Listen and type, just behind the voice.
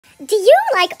Do you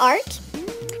like art?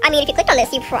 I mean, if you clicked on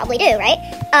this, you probably do, right?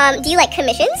 Do you like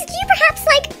commissions? Do you perhaps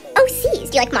like OCs?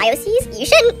 Do you like my OCs? You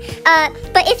shouldn't.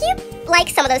 But if you like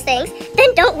some of those things,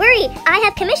 then don't worry. I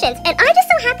have commissions, and I just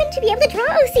so happen to be able to draw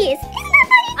OCs. Isn't that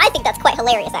funny? I think that's quite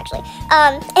hilarious, actually.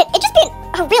 It'd just be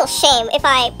a real shame if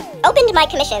I opened my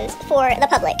commissions for the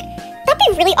public. That'd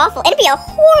be really awful, and it'd be a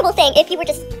horrible thing if you were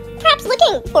just perhaps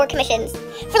looking for commissions.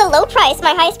 For the low price,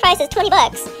 my highest price is $20.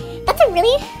 That's a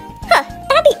really,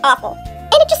 that'd be awful.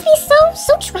 And it'd just be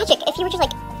so tragic if you were just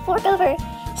like fork over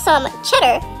some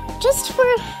cheddar just for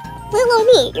little old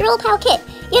me, your old pal Kit.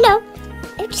 You know,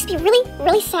 it would just be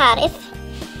really sad if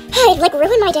it'd like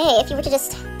ruin my day if you were to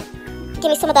just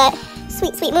give me some of that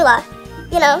sweet moolah,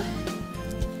 you know.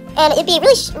 And it'd be a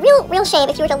real shame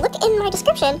if you were to look in my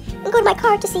description and go to my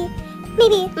card to see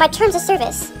maybe my terms of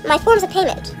service, my forms of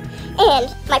payment,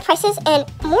 and my prices, and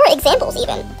more examples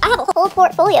even. I have a whole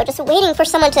portfolio just waiting for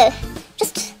someone to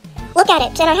just look at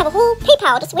it, and I have a whole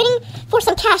PayPal just waiting for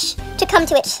some cash to come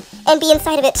to it and be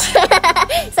inside of it.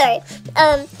 Sorry.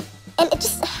 And it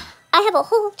just, I have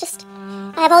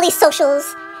all these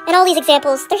socials and all these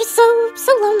examples. They're just so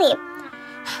lonely.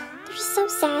 They're just so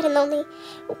sad and lonely.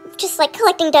 Just like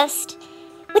collecting dust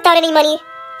without any money,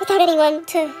 without anyone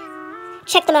to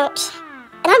check them out.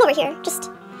 And I'm over here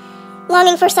just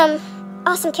longing for some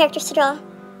awesome characters to draw.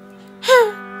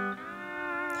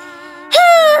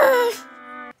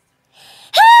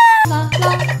 La la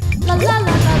la la la.